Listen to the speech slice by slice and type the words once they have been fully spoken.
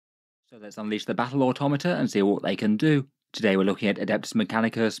So let's unleash the battle automata and see what they can do. Today we're looking at Adeptus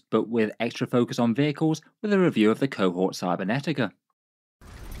Mechanicus, but with extra focus on vehicles, with a review of the Cohort Cybernetica.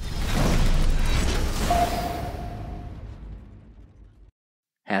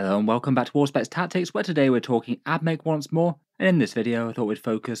 Hello and welcome back to Auspex Tactics, where today we're talking Admech once more, and in this video I thought we'd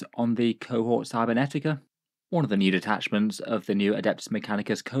focus on the Cohort Cybernetica, one of the new detachments of the new Adeptus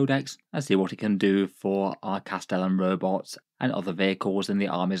Mechanicus Codex, and see what it can do for our Kastelan Robots and other vehicles in the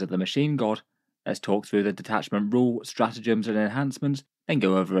armies of the Machine God. Let's talk through the detachment rule, stratagems and enhancements, then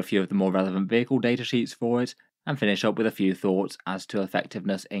go over a few of the more relevant vehicle datasheets for it, and finish up with a few thoughts as to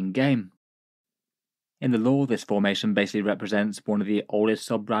effectiveness in game. In the lore, this formation basically represents one of the oldest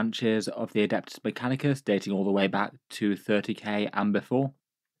sub-branches of the Adeptus Mechanicus, dating all the way back to 30k and before.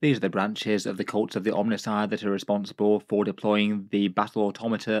 These are the branches of the cults of the Omnicide that are responsible for deploying the battle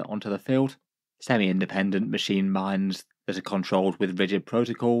automata onto the field, semi-independent machine minds that are controlled with rigid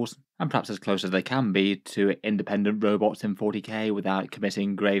protocols, and perhaps as close as they can be to independent robots in 40k without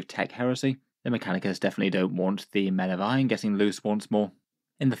committing grave tech heresy. The Mechanicus definitely don't want the Men of Iron getting loose once more.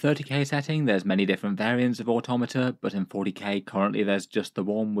 In the 30k setting, there's many different variants of automata, but in 40k currently there's just the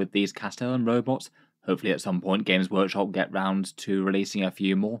one with these Kastelan Robots. Hopefully at some point Games Workshop get round to releasing a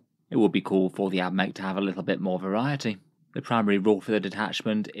few more. It would be cool for the Admech to have a little bit more variety. The primary rule for the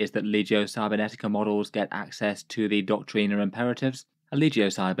detachment is that Elegoo Cybernetica models get access to the Doctrina Imperatives. Elegoo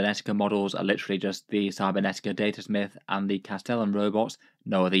Cybernetica models are literally just the Cybernetica Datasmith and the Kastelan Robots,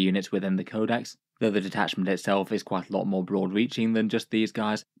 no other units within the Codex. Though the detachment itself is quite a lot more broad-reaching than just these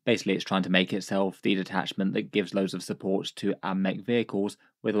guys. Basically it's trying to make itself the detachment that gives loads of support to Admech vehicles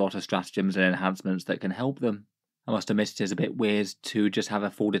with a lot of stratagems and enhancements that can help them. I must admit it is a bit weird to just have a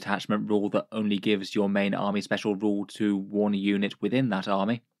full detachment rule that only gives your main army special rule to one unit within that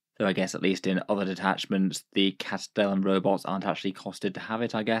army. Though I guess at least in other detachments the Kastelan Robots aren't actually costed to have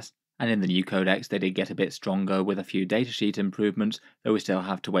it, I guess. And in the new Codex they did get a bit stronger with a few datasheet improvements, though we still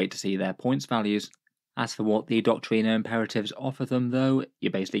have to wait to see their points values. As for what the Doctrina Imperatives offer them though,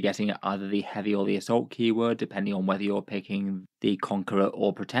 you're basically getting either the Heavy or the Assault keyword depending on whether you're picking the Conqueror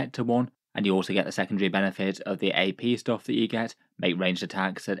or Protector one, and you also get the secondary benefit of the AP stuff that you get, make ranged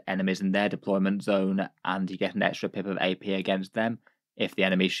attacks at enemies in their deployment zone, and you get an extra pip of AP against them. If the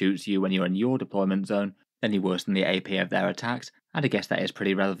enemy shoots you when you're in your deployment zone, then you worsen the AP of their attacks, and I guess that is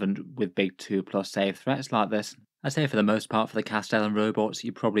pretty relevant with big 2+ save threats like this. I'd say for the most part for the Kastelan Robots,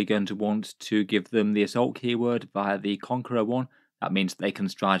 you're probably going to want to give them the Assault keyword via the Conqueror one. That means they can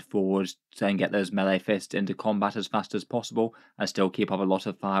stride forward and get those melee fists into combat as fast as possible, and still keep up a lot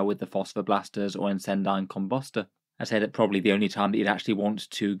of fire with the Phosphor Blasters or Incendine Combustor. I'd say that probably the only time that you'd actually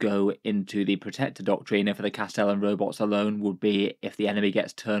want to go into the Protector Doctrina for the Kastelan Robots alone would be if the enemy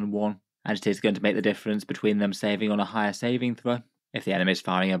gets turn 1, and it is going to make the difference between them saving on a higher saving throw. If the enemy is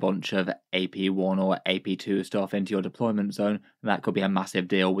firing a bunch of AP1 or AP2 stuff into your deployment zone, that could be a massive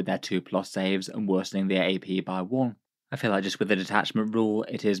deal with their 2+ saves and worsening their AP by 1. I feel like just with the detachment rule,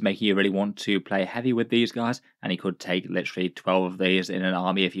 it is making you really want to play heavy with these guys, and you could take literally 12 of these in an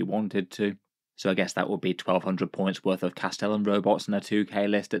army if you wanted to. So I guess that would be 1200 points worth of Kastelan Robots in a 2k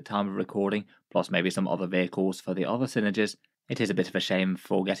list at time of recording, plus maybe some other vehicles for the other synergies. It is a bit of a shame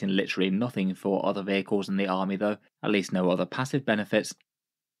for getting literally nothing for other vehicles in the army though, at least no other passive benefits.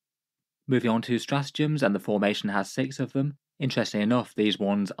 Moving on to stratagems, and the formation has 6 of them. Interestingly enough, these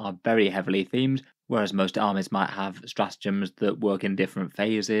ones are very heavily themed, whereas most armies might have stratagems that work in different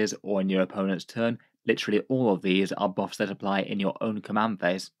phases or in your opponent's turn. Literally all of these are buffs that apply in your own command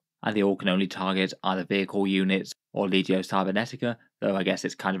phase, and they all can only target either vehicle units or Elegoo Cybernetica, though I guess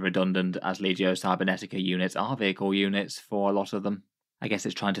it's kind of redundant as Elegoo Cybernetica units are vehicle units for a lot of them. I guess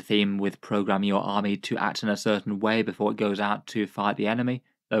it's trying to theme with programming your army to act in a certain way before it goes out to fight the enemy,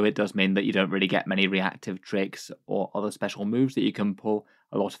 though it does mean that you don't really get many reactive tricks or other special moves that you can pull.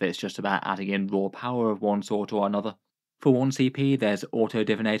 A lot of it's just about adding in raw power of one sort or another. For 1 CP there's Auto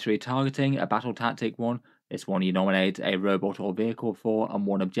Divinatory Targeting, a battle tactic one. This one you nominate a robot or vehicle for and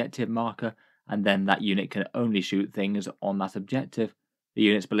 1 objective marker, and then that unit can only shoot things on that objective. The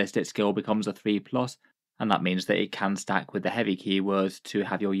unit's ballistic skill becomes a 3+, and that means that it can stack with the heavy keywords to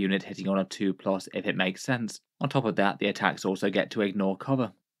have your unit hitting on a 2+ if it makes sense. On top of that, the attacks also get to ignore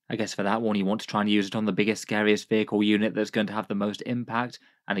cover. I guess for that one you want to try and use it on the biggest, scariest vehicle unit that's going to have the most impact,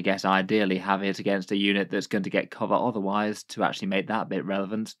 and I guess ideally have it against a unit that's going to get cover otherwise to actually make that bit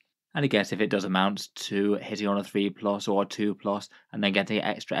relevant. And I guess if it does amount to hitting on a 3+ or a 2+ and then getting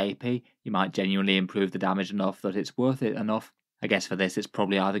extra AP, you might genuinely improve the damage enough that it's worth it enough. I guess for this it's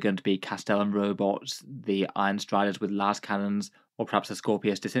probably either going to be Kastelan Robots, the Iron Striders with las cannons, or perhaps a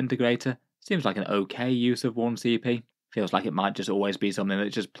Skorpius Disintegrator. Seems like an okay use of 1 CP. Feels like it might just always be something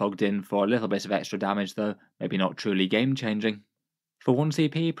that's just plugged in for a little bit of extra damage though, maybe not truly game changing. For 1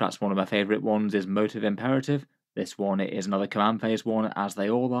 CP, perhaps one of my favourite ones is Motive Imperative. This one is another command phase one, as they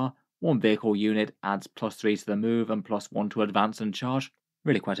all are. One vehicle unit adds +3 to the move and +1 to advance and charge.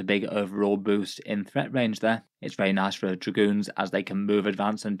 Really quite a big overall boost in threat range there. It's very nice for Dragoons as they can move,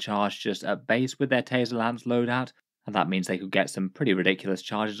 advance and charge just at base with their Taser Lance loadout, and that means they could get some pretty ridiculous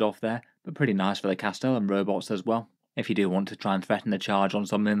charges off there, but pretty nice for the Kastelan Robots as well. If you do want to try and threaten the charge on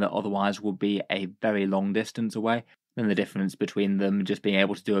something that otherwise would be a very long distance away, then the difference between them just being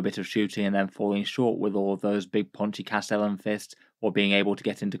able to do a bit of shooting and then falling short with all those big punchy Kastelan fists, or being able to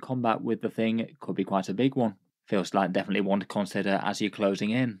get into combat with the thing, could be quite a big one. Feels like definitely one to consider as you're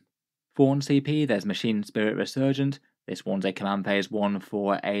closing in. For 1 CP, there's Machine Spirit Resurgent. This one's a command phase 1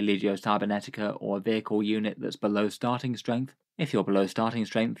 for a Elegoo Cybernetica or a vehicle unit that's below starting strength. If you're below starting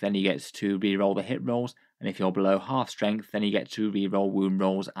strength, then you get to reroll the hit rolls, and if you're below half strength, then you get to reroll wound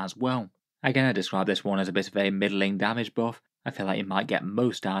rolls as well. Again, I describe this one as a bit of a middling damage buff. I feel like you might get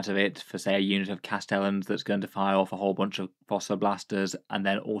most out of it for, say, a unit of Kastelans that's going to fire off a whole bunch of Phosphor Blasters and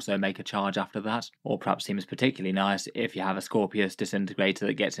then also make a charge after that. Or perhaps seems particularly nice if you have a Skorpius Disintegrator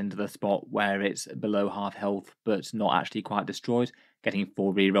that gets into the spot where it's below half health but not actually quite destroyed, getting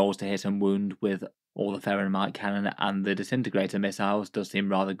 4 rerolls to hit and wound with all the Ferromite Cannon and the Disintegrator missiles does seem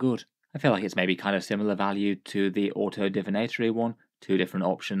rather good. I feel like it's maybe kind of similar value to the Auto Divinatory one, 2 different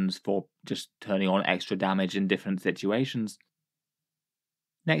options for just turning on extra damage in different situations.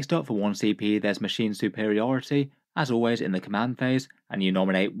 Next up for 1 CP, there's Machine Superiority, as always in the command phase, and you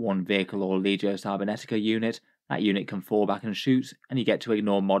nominate 1 vehicle or Legio Cybernetica unit. That unit can fall back and shoot, and you get to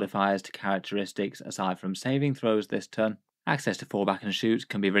ignore modifiers to characteristics aside from saving throws this turn. Access to fall back and shoot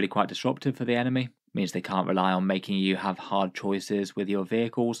can be really quite disruptive for the enemy. It means they can't rely on making you have hard choices with your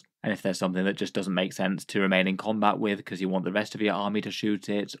vehicles, and if there's something that just doesn't make sense to remain in combat with because you want the rest of your army to shoot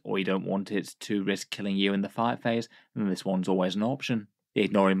it, or you don't want it to risk killing you in the fight phase, then this one's always an option. The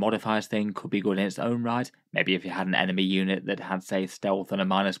ignoring modifiers thing could be good in its own right. Maybe if you had an enemy unit that had, say, stealth and a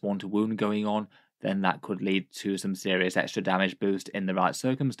 -1 to wound going on, then that could lead to some serious extra damage boost in the right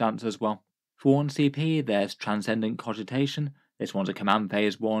circumstance as well. For 1 CP, there's Transcendent Cogitation. This one's a command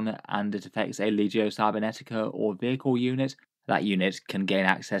phase 1, and it affects a Legio Cybernetica or vehicle unit. That unit can gain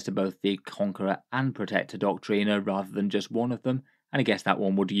access to both the Conqueror and Protector Doctrina rather than just one of them, and I guess that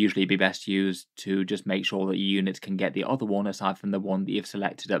one would usually be best used to just make sure that your units can get the other one aside from the one that you've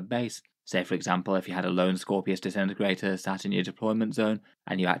selected at base. Say for example, if you had a lone Skorpius Disintegrator sat in your deployment zone,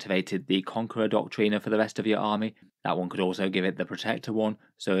 and you activated the Conqueror Doctrina for the rest of your army, that one could also give it the Protector one,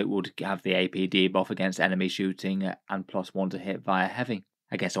 so it would have the AP debuff against enemy shooting and +1 to hit via heavy.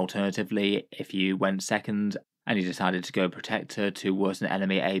 I guess alternatively, if you went second and you decided to go Protector to worsen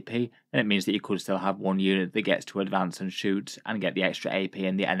enemy AP, then it means that you could still have one unit that gets to advance and shoot and get the extra AP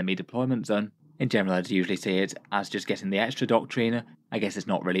in the enemy deployment zone. In general, I'd usually see it as just getting the extra Doctrina. I guess it's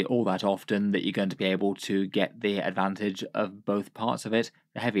not really all that often that you're going to be able to get the advantage of both parts of it.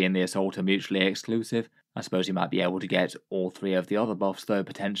 The heavy and the assault are mutually exclusive. I suppose you might be able to get all 3 of the other buffs though,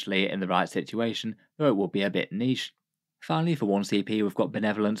 potentially in the right situation, though it would be a bit niche. Finally, for 1 CP, we've got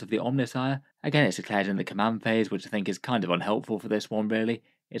Benevolence of the Omnissiah. Again, it's declared in the command phase, which I think is kind of unhelpful for this one really.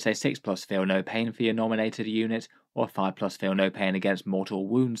 It's a 6+ feel no pain for your nominated unit, or 5+ feel no pain against mortal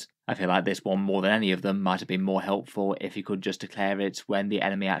wounds. I feel like this one, more than any of them, might have been more helpful if you could just declare it when the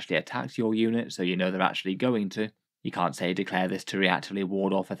enemy actually attacks your unit, so you know they're actually going to. You can't say declare this to reactively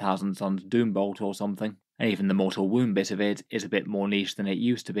ward off a Thousand Suns Doombolt or something. And even the mortal wound bit of it is a bit more niche than it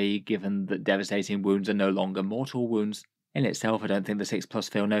used to be, given that devastating wounds are no longer mortal wounds. In itself, I don't think the 6+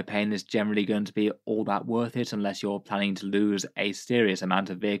 feel no pain is generally going to be all that worth it unless you're planning to lose a serious amount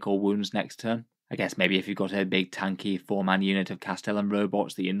of vehicle wounds next turn. I guess maybe if you've got a big tanky 4-man unit of Kastelan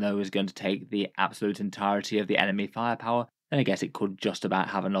Robots that you know is going to take the absolute entirety of the enemy firepower, then I guess it could just about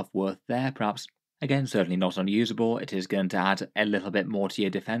have enough worth there perhaps. Again, certainly not unusable, it is going to add a little bit more to your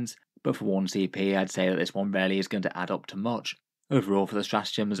defense, but for 1 CP I'd say that this one rarely is going to add up to much. Overall for the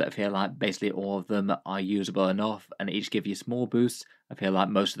stratagems, I feel like basically all of them are usable enough and each give you small boosts. I feel like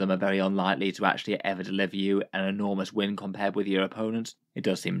most of them are very unlikely to actually ever deliver you an enormous win compared with your opponent. It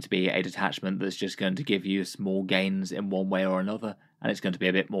does seem to be a detachment that's just going to give you small gains in one way or another, and it's going to be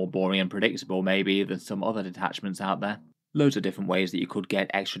a bit more boring and predictable maybe than some other detachments out there. Loads of different ways that you could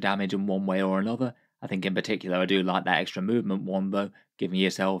get extra damage in one way or another. I think in particular I do like that extra movement one though, giving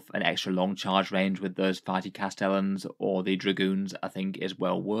yourself an extra long charge range with those fighty Kastelans or the Dragoons I think is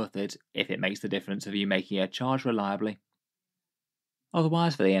well worth it if it makes the difference of you making a charge reliably.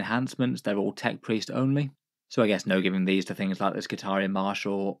 Otherwise for the enhancements they're all Tech Priest only, so I guess no giving these to things like the Skitarian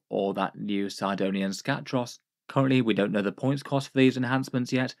Marshal or that new Sidonian Scatros. Currently, we don't know the points cost for these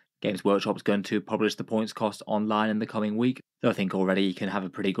enhancements yet. Games Workshop's going to publish the points cost online in the coming week, though I think already you can have a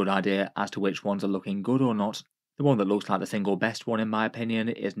pretty good idea as to which ones are looking good or not. The one that looks like the single best one in my opinion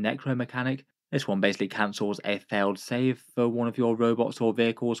is Necromechanic. This one basically cancels a failed save for one of your robots or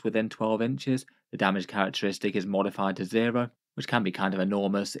vehicles within 12 inches. The damage characteristic is modified to 0, which can be kind of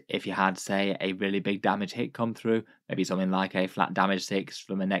enormous if you had, say, a really big damage hit come through, maybe something like a flat damage 6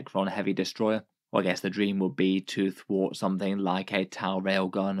 from a Necron heavy destroyer. Or I guess the dream would be to thwart something like a Tau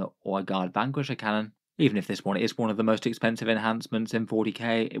railgun or a Guard Vanquisher cannon. Even if this one is one of the most expensive enhancements in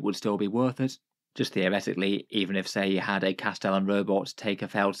 40k, it would still be worth it. Just theoretically, even if say you had a Kastelan Robots take a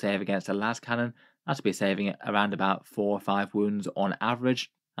failed save against a las cannon, that'd be saving around about 4 or 5 wounds on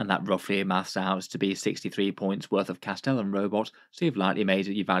average, and that roughly maths out to be 63 points worth of Kastelan Robots, so you've likely made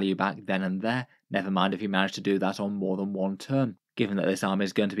your value back then and there, never mind if you manage to do that on more than one turn. Given that this army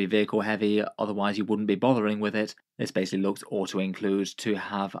is going to be vehicle heavy, otherwise you wouldn't be bothering with it, this basically looks auto-include to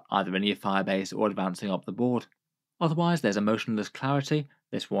have either in your firebase or advancing up the board. Otherwise, there's Emotionless Clarity.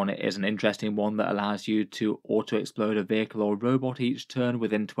 This one is an interesting one that allows you to auto-explode a vehicle or robot each turn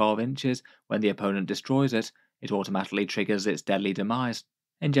within 12 inches. When the opponent destroys it, it automatically triggers its deadly demise.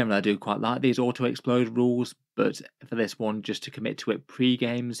 In general, I do quite like these auto-explode rules, but for this one, just to commit to it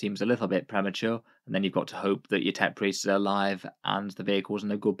pre-game seems a little bit premature, and then you've got to hope that your Tech Priest is alive and the vehicle's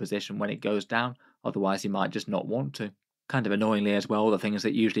in a good position when it goes down, otherwise you might just not want to. Kind of annoyingly as well, the things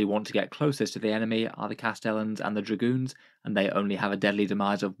that usually want to get closest to the enemy are the Castellans and the Dragoons, and they only have a deadly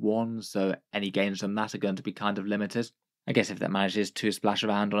demise of 1, so any gains from that are going to be kind of limited. I guess if that manages to splash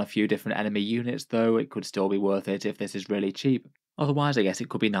around on a few different enemy units though, it could still be worth it if this is really cheap. Otherwise, I guess it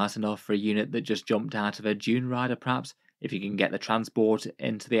could be nice enough for a unit that just jumped out of a Dune Rider perhaps, if you can get the transport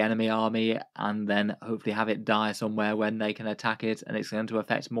into the enemy army and then hopefully have it die somewhere when they can attack it and it's going to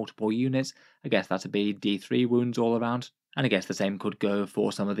affect multiple units. I guess that'd be D3 wounds all around. And I guess the same could go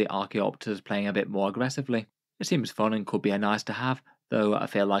for some of the Archaeopters playing a bit more aggressively. It seems fun and could be a nice to have, though I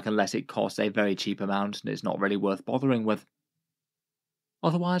feel like unless it costs a very cheap amount, it's not really worth bothering with.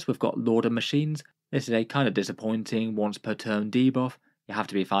 Otherwise, we've got Lord of Machines. This is a kind of disappointing once per turn debuff. You have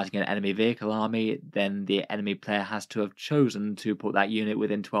to be fighting an enemy vehicle army, then the enemy player has to have chosen to put that unit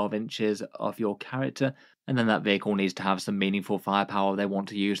within 12 inches of your character, and then that vehicle needs to have some meaningful firepower they want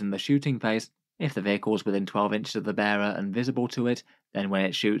to use in the shooting phase. If the vehicle is within 12 inches of the bearer and visible to it, then when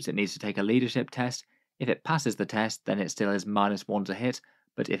it shoots it needs to take a leadership test. If it passes the test, then it still is -1 to hit,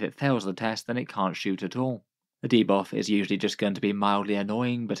 but if it fails the test, then it can't shoot at all. The debuff is usually just going to be mildly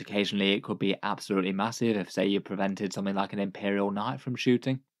annoying, but occasionally it could be absolutely massive if, say, you prevented something like an Imperial Knight from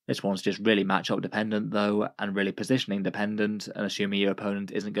shooting. This one's just really matchup dependent though, and really positioning dependent, and assuming your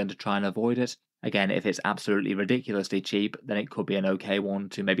opponent isn't going to try and avoid it. Again, if it's absolutely ridiculously cheap, then it could be an okay one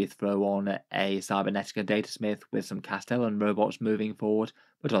to maybe throw on a Cybernetica Datasmith with some Kastelan Robots moving forward,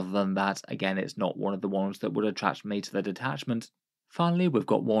 but other than that, again, it's not one of the ones that would attract me to the detachment. Finally, we've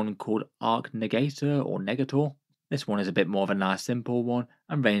got one called Arc Negator or Negator. This one is a bit more of a nice simple one,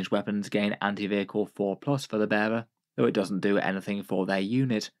 and ranged weapons gain anti-vehicle 4+ for the bearer, though it doesn't do anything for their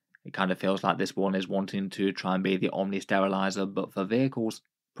unit. It kind of feels like this one is wanting to try and be the Omni Sterilizer but for vehicles.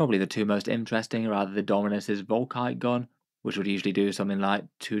 Probably the two most interesting are either the Dominus's Volkite gun, which would usually do something like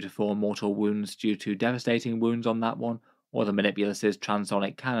 2 to 4 mortal wounds due to devastating wounds on that one, or the Manipulus's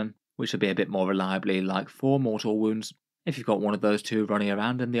Transonic Cannon, which would be a bit more reliably like 4 mortal wounds. If you've got one of those two running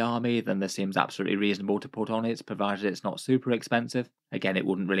around in the army, then this seems absolutely reasonable to put on it, provided it's not super expensive. Again, it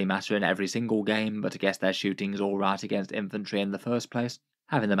wouldn't really matter in every single game, but I guess their shooting's alright against infantry in the first place.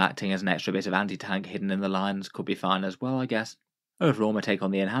 Having them acting as an extra bit of anti-tank hidden in the lines could be fine as well, I guess. Overall, my take on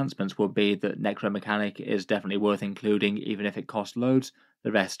the enhancements would be that Necromechanic is definitely worth including even if it costs loads.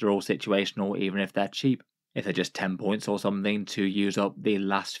 The rest are all situational even if they're cheap. If they're just 10 points or something to use up the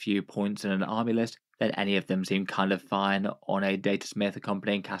last few points in an army list, then any of them seem kind of fine on a Datasmith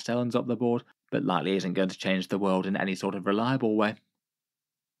accompanying Castellans up the board, but likely isn't going to change the world in any sort of reliable way.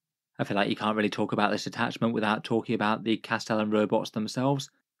 I feel like you can't really talk about this detachment without talking about the Kastelan Robots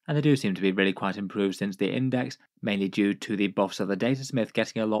themselves, and they do seem to be really quite improved since the index, mainly due to the buffs of the Datasmith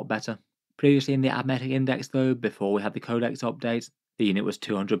getting a lot better. Previously in the Admech index though, before we had the Codex updates, the unit was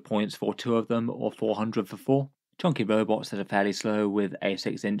 200 points for 2 of them, or 400 for 4. Chunky robots that are fairly slow with a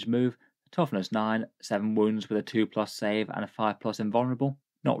 6-inch move, toughness 9, 7 wounds with a 2+ save and a 5+ invulnerable.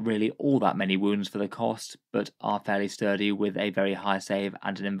 Not really all that many wounds for the cost, but are fairly sturdy with a very high save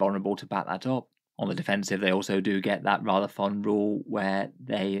and an invulnerable to back that up. On the defensive, they also do get that rather fun rule where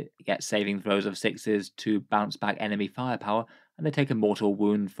they get saving throws of 6s to bounce back enemy firepower, and they take a mortal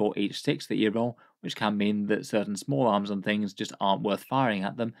wound for each 6 that you roll, which can mean that certain small arms and things just aren't worth firing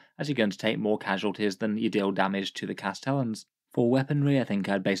at them, as you're going to take more casualties than you deal damage to the Kastelans. For weaponry, I think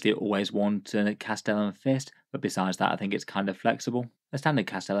I'd basically always want a Kastelan Fist, but besides that I think it's kind of flexible. The standard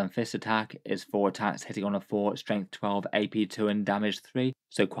Kastelan Fist attack is 4 attacks hitting on a 4, strength 12, AP 2 and damage 3,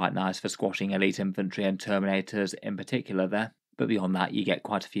 so quite nice for squashing elite infantry and terminators in particular there. But beyond that you get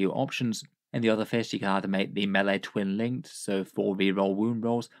quite a few options. In the other fist you can either make the melee twin linked, so 4 reroll wound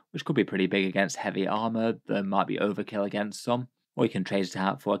rolls, which could be pretty big against heavy armour, though might be overkill against some, or you can trade it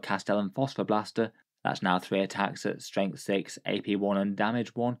out for a Kastelan Phosphor Blaster. That's now 3 attacks at strength 6, AP 1 and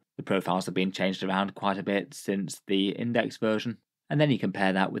damage 1. The profiles have been changed around quite a bit since the index version. And then you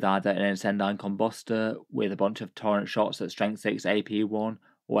compare that with either an Incendine Combustor with a bunch of torrent shots at strength 6, AP 1,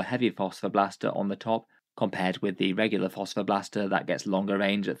 or a heavy Phosphor Blaster on the top, compared with the regular Phosphor Blaster that gets longer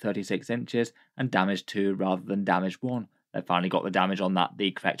range at 36 inches and damage 2 rather than damage 1. They've finally got the damage on that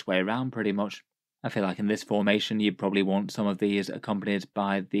the correct way around pretty much. I feel like in this formation you'd probably want some of these accompanied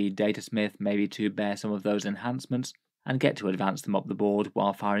by the Datasmith, maybe to bear some of those enhancements, and get to advance them up the board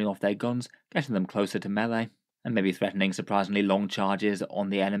while firing off their guns, getting them closer to melee, and maybe threatening surprisingly long charges on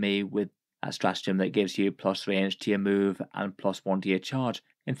the enemy with that stratagem that gives you plus 3 inch to your move and plus 1 to your charge.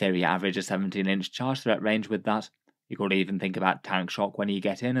 In theory you average a 17 inch charge threat range with that. You could even think about tank shock when you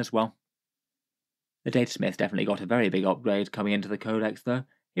get in as well. The Datasmith definitely got a very big upgrade coming into the Codex though.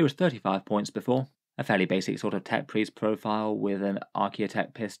 He was 35 points before, a fairly basic sort of tech priest profile with an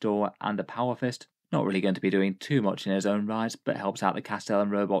Archaeotech pistol and a power fist. Not really going to be doing too much in his own right, but helps out the Kastelan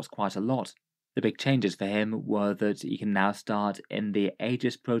Robots quite a lot. The big changes for him were that he can now start in the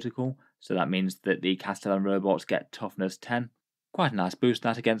Aegis protocol, so that means that the Kastelan Robots get toughness 10. Quite a nice boost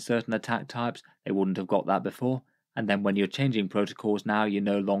that against certain attack types, they wouldn't have got that before. And then when you're changing protocols now, you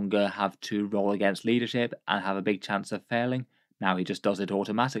no longer have to roll against leadership and have a big chance of failing. Now he just does it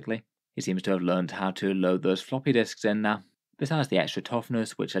automatically. He seems to have learned how to load those floppy disks in now. Besides the extra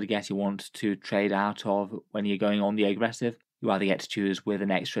toughness, which I guess you want to trade out of when you're going on the aggressive, you either get to choose with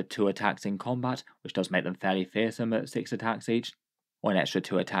an extra 2 attacks in combat, which does make them fairly fearsome at 6 attacks each, or an extra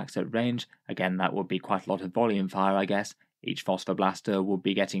 2 attacks at range. Again, that would be quite a lot of volume fire I guess. Each Phosphor Blaster would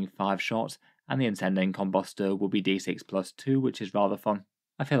be getting 5 shots, and the Incendine Combustor will be d6 plus 2, which is rather fun.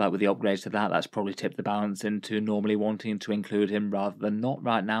 I feel like with the upgrades to that, that's probably tipped the balance into normally wanting to include him rather than not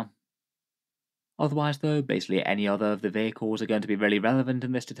right now. Otherwise though, basically any other of the vehicles are going to be really relevant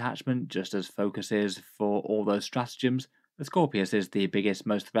in this detachment, just as focuses for all those stratagems. The Skorpius is the biggest,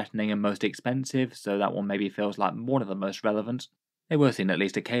 most threatening and most expensive, so that one maybe feels like one of the most relevant. They were seen at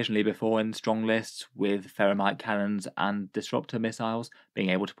least occasionally before in strong lists, with Ferromite cannons and disruptor missiles being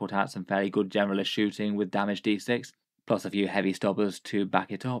able to put out some fairly good generalist shooting with damage d6, plus a few heavy stubbers to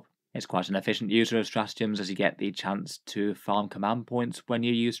back it up. It's quite an efficient user of stratagems as you get the chance to farm command points when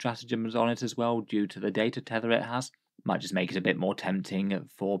you use stratagems on it as well due to the data tether it has. Might just make it a bit more tempting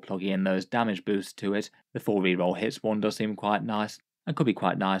for plugging in those damage boosts to it. The 4 reroll hits one does seem quite nice, and could be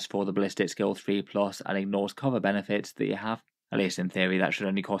quite nice for the ballistic skill 3+ and ignores cover benefits that you have. At least in theory that should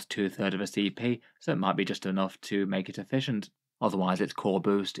only cost 2/3 of a CP, so it might be just enough to make it efficient. Otherwise its core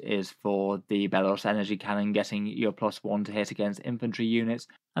boost is for the Belos Energy Cannon getting your +1 to hit against infantry units,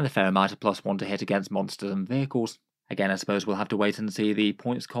 and the Ferromite +1 to hit against monsters and vehicles. Again, I suppose we'll have to wait and see the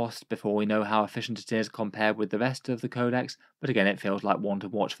points cost before we know how efficient it is compared with the rest of the Codex, but again it feels like one to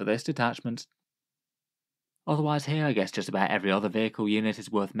watch for this detachment. Otherwise here, I guess just about every other vehicle unit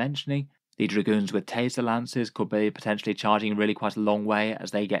is worth mentioning. The Dragoons with Taser Lances could be potentially charging really quite a long way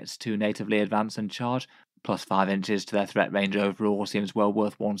as they get to natively advance and charge. Plus 5 inches to their threat range overall seems well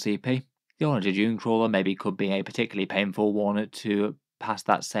worth 1 CP. The Orange Dune Crawler maybe could be a particularly painful one to pass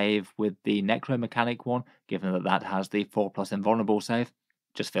that save with the Necro Mechanic one, given that that has the 4+ invulnerable save.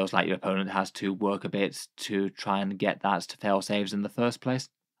 Just feels like your opponent has to work a bit to try and get that to fail saves in the first place.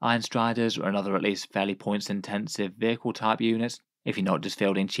 Iron Striders are another at least fairly points intensive vehicle type unit. If you're not just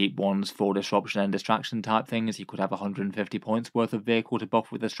fielding cheap ones for disruption and distraction type things, you could have 150 points worth of vehicle to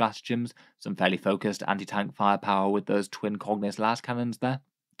buff with the stratagems, some fairly focused anti-tank firepower with those twin Cognis las cannons there.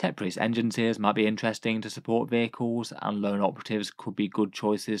 Tech Priest engine seers might be interesting to support vehicles, and lone operatives could be good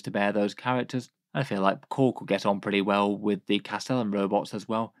choices to bear those characters. I feel like Core could get on pretty well with the Kastelan Robots as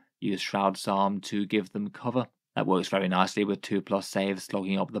well. Use Shroud Sarm to give them cover. That works very nicely with 2+ saves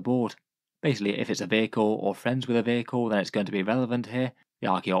slogging up the board. Basically, if it's a vehicle or friends with a vehicle, then it's going to be relevant here. The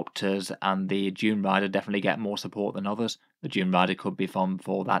Archaeopters and the Dune Rider definitely get more support than others. The Dune Rider could be fun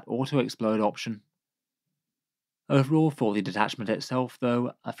for that auto-explode option. Overall, for the detachment itself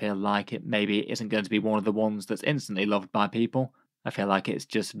though, I feel like it maybe isn't going to be one of the ones that's instantly loved by people. I feel like it's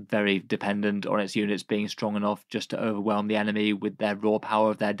just very dependent on its units being strong enough just to overwhelm the enemy with their raw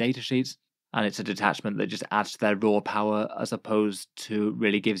power of their datasheets. and it's a detachment that just adds to their raw power as opposed to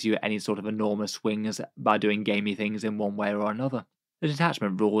really gives you any sort of enormous swings by doing gamey things in one way or another. The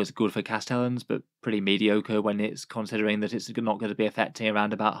detachment raw is good for Kastelans, but pretty mediocre when it's considering that it's not going to be affecting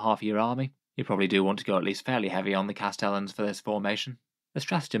around about half of your army. You probably do want to go at least fairly heavy on the Kastelans for this formation. The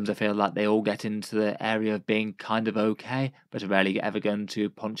Stratagems, I feel like they all get into the area of being kind of okay, but are rarely ever going to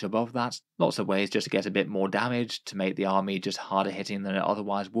punch above that. Lots of ways just to get a bit more damage, to make the army just harder hitting than it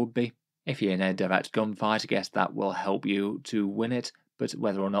otherwise would be. If you're in a direct gunfight, I guess that will help you to win it, but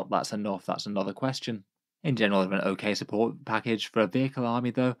whether or not that's enough, that's another question. In general, they're an okay support package for a vehicle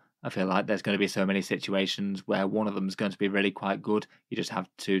army though. I feel like there's going to be so many situations where one of them is going to be really quite good, you just have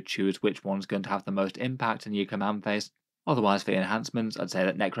to choose which one's going to have the most impact in your command phase. Otherwise, for the enhancements, I'd say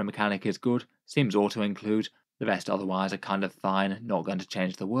that Necromechanic is good, seems auto-include, the rest otherwise are kind of fine, not going to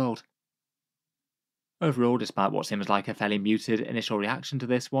change the world. Overall, despite what seems like a fairly muted initial reaction to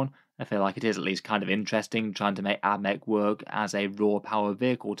this one, I feel like it is at least kind of interesting trying to make Admech work as a raw power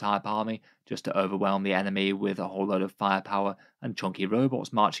vehicle type army, just to overwhelm the enemy with a whole load of firepower and chunky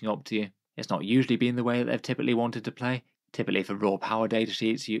robots marching up to you. It's not usually been the way that they've typically wanted to play. Typically for raw power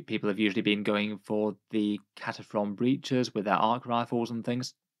datasheets, people have usually been going for the Cataphron breachers with their arc rifles and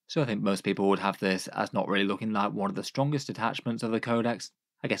things. So I think most people would have this as not really looking like one of the strongest attachments of the Codex.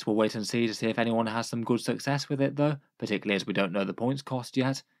 I guess we'll wait and see to see if anyone has some good success with it though, particularly as we don't know the points cost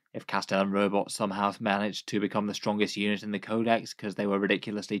yet. If Kastelan Robots somehow managed to become the strongest unit in the Codex because they were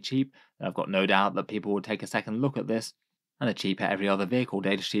ridiculously cheap, then I've got no doubt that people would take a second look at this. And the cheaper every other vehicle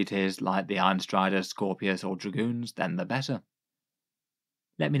datasheet is, like the Iron Strider, Skorpius or Dragoons, then the better.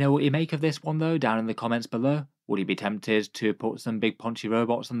 Let me know what you make of this one though down in the comments below. Would you be tempted to put some big punchy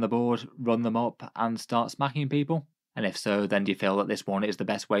robots on the board, run them up and start smacking people? And if so, then do you feel that this one is the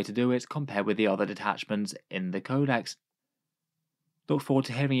best way to do it compared with the other detachments in the Codex? Look forward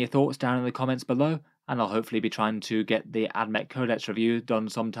to hearing your thoughts down in the comments below, and I'll hopefully be trying to get the Admech Codex review done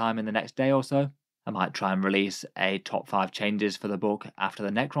sometime in the next day or so. I might try and release a top 5 changes for the book after the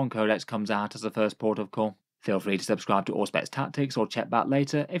Necron Codex comes out as a first port of call. Feel free to subscribe to Auspex Tactics or check back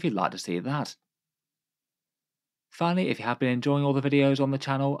later if you'd like to see that. Finally, if you have been enjoying all the videos on the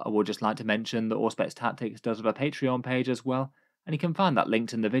channel, I would just like to mention that Auspex Tactics does have a Patreon page as well, and you can find that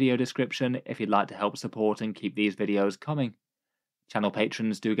linked in the video description if you'd like to help support and keep these videos coming. Channel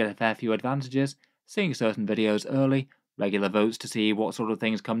patrons do get a fair few advantages, seeing certain videos early, regular votes to see what sort of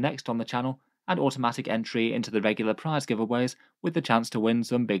things come next on the channel, and automatic entry into the regular prize giveaways with the chance to win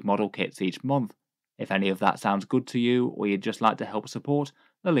some big model kits each month. If any of that sounds good to you or you'd just like to help support,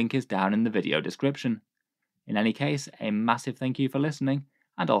 the link is down in the video description. In any case, a massive thank you for listening,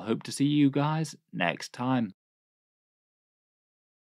 and I'll hope to see you guys next time.